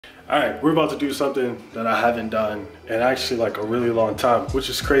All right, we're about to do something that I haven't done in actually like a really long time, which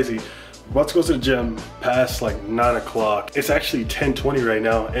is crazy. I'm about to go to the gym past like 9 o'clock. It's actually 10:20 right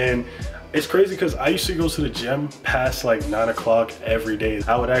now, and it's crazy because I used to go to the gym past like 9 o'clock every day.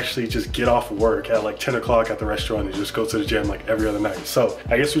 I would actually just get off work at like 10 o'clock at the restaurant and just go to the gym like every other night. So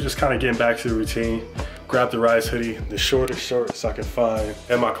I guess we're just kind of getting back to the routine. Grab the Rise hoodie, the shortest shorts I can find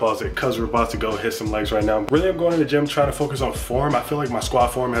in my closet, because we're about to go hit some legs right now. Really, I'm going to the gym trying to focus on form. I feel like my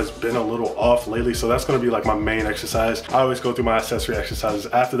squat form has been a little off lately, so that's going to be like my main exercise. I always go through my accessory exercises.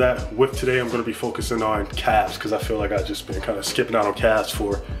 After that, with today, I'm going to be focusing on calves, because I feel like I've just been kind of skipping out on calves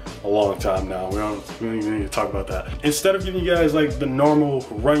for a long time now. We don't even need to talk about that. Instead of giving you guys like the normal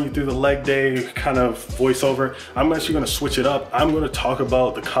run you through the leg day kind of voiceover, I'm actually going to switch it up. I'm going to talk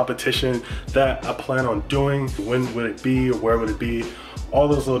about the competition that I plan on doing. When would it be, or where would it be? All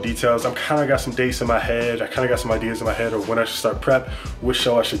those little details. I'm kind of got some dates in my head. I kind of got some ideas in my head of when I should start prep, which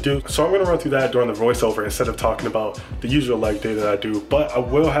show I should do. So I'm going to run through that during the voiceover instead of talking about the usual leg day that I do. But I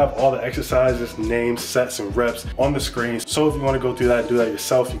will have all the exercises, names, sets, and reps on the screen. So if you want to go through that and do that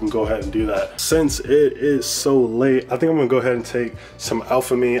yourself, you can go ahead and do that. Since it is so late, I think I'm going to go ahead and take some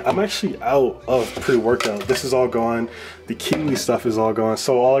Alpha Me. I'm actually out of pre-workout. This is all gone. The Kiwi stuff is all gone.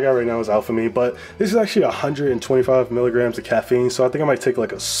 So all I got right now is Alpha Me, but this is actually 125 milligrams of caffeine. So I think I might take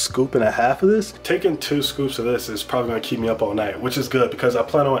like a scoop and a half of this. Taking 2 scoops of this is probably gonna keep me up all night, which is good because I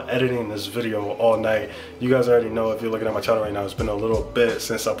plan on editing this video all night. You guys already know, if you're looking at my channel right now, it's been a little bit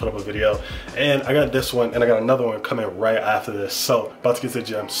since I put up a video. And I got this one and I got another one coming right after this. So about to get to the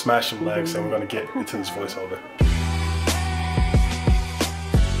gym, smash some legs, and we're gonna get into this voiceover.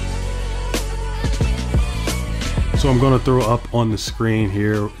 So I'm gonna throw up on the screen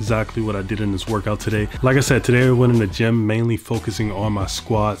here exactly what I did in this workout today. Like I said, today I went in the gym mainly focusing on my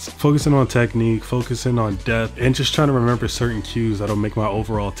squats, focusing on technique, focusing on depth, and just trying to remember certain cues that'll make my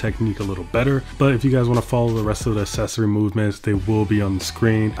overall technique a little better. But if you guys wanna follow the rest of the accessory movements, they will be on the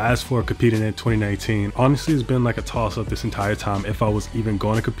screen. As for competing in 2019, honestly, it's been like a toss up this entire time if I was even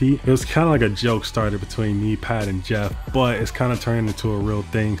going to compete. It was kind of like a joke started between me, Pat, and Jeff, but it's kind of turning into a real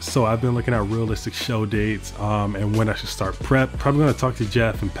thing. So I've been looking at realistic show dates and when I should start prep. Probably gonna talk to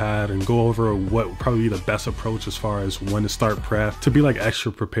Jeff and Pat and go over what would probably be the best approach as far as when to start prep to be like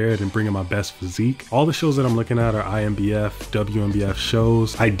extra prepared and bring in my best physique. All the shows that I'm looking at are IMBF, WMBF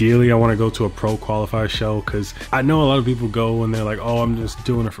shows. Ideally, I want to go to a pro qualifier show because I know a lot of people go and they're like, oh, I'm just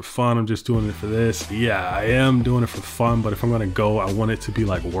doing it for fun. I'm just doing it for this. Yeah, I am doing it for fun, but if I'm gonna go, I want it to be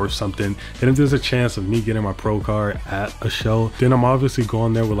like worth something. And if there's a chance of me getting my pro card at a show, then I'm obviously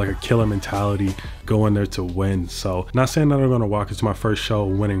going there with like a killer mentality, going there to win. So not saying that I'm going to walk into my first show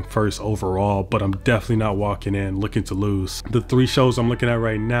winning first overall, but I'm definitely not walking in looking to lose. The 3 shows I'm looking at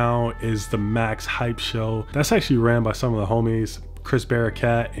right now is the Max Hype show. That's actually ran by some of the homies, Chris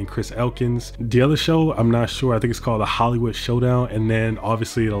Barracat and Chris Elkins. The other show, I'm not sure. I think it's called the Hollywood Showdown. And then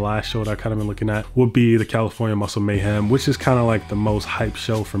obviously the last show that I kind of been looking at would be the California Muscle Mayhem, which is kind of like the most hype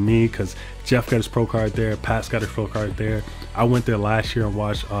show for me because Jeff got his pro card there, Pat's got his pro card there. I went there last year and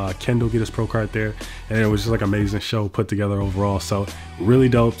watched Kendall get his pro card there, and it was just like an amazing show put together overall. So really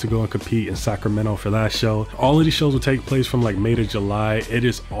dope to go and compete in Sacramento for that show. All of these shows will take place from like May to July. It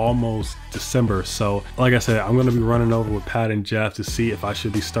is almost December, so like I said, I'm going to be running over with Pat and Jeff to see if I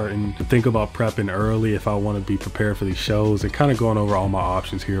should be starting to think about prepping early, if I want to be prepared for these shows, and kind of going over all my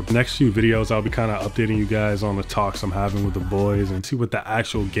options here. The next few videos I'll be kind of updating you guys on the talks I'm having with the boys and see what the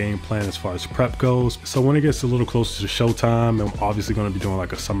actual game plan as far as prep goes. So when it gets a little closer to showtime, I'm obviously going to be doing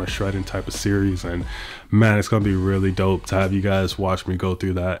like a summer shredding type of series, and man, it's going to be really dope to have you guys watch me go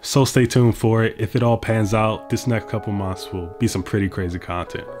through that. So stay tuned for it. If it all pans out, this next couple months will be some pretty crazy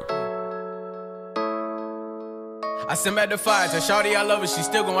content. I sent back the fire, tell shawty I love her, she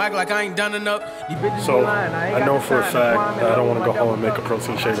still gonna act like I ain't done enough. So I know for a fact that I don't want to go home and make a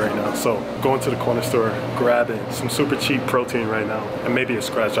protein shake right now. So going to the corner store, grabbing some super cheap protein right now, and maybe a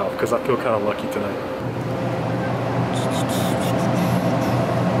scratch off because I feel kind of lucky tonight.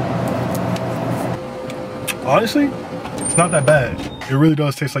 Honestly, it's not that bad. It really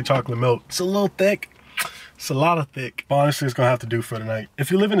does taste like chocolate milk. It's a little thick. It's a lot of thick. But honestly, it's gonna have to do for tonight. If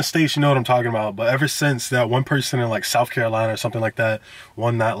you live in the States, you know what I'm talking about. But ever since that one person in like South Carolina or something like that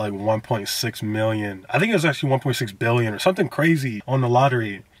won that like 1.6 million, I think it was actually 1.6 billion or something crazy on the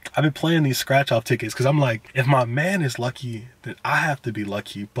lottery. I've been playing these scratch off tickets because I'm like, if my man is lucky, then I have to be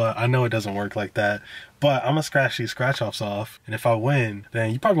lucky. But I know it doesn't work like that. But I'm gonna scratch these scratch offs off, and if I win,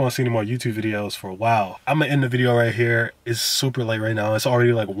 then you probably won't see any more YouTube videos for a while. I'm gonna end the video right here. It's super late right now. It's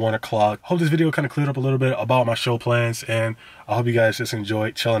already like 1 o'clock. Hope this video kind of cleared up a little bit about my show plans, and I hope you guys just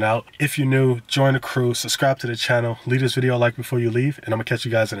enjoyed chilling out. If you're new, join the crew, subscribe to the channel, leave this video a like before you leave, and I'm gonna catch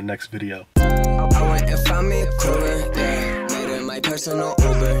you guys in the next video. I went and found me a cooler, yeah. Made it my personal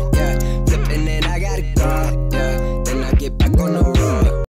Uber, yeah. Flipping it, I gotta go.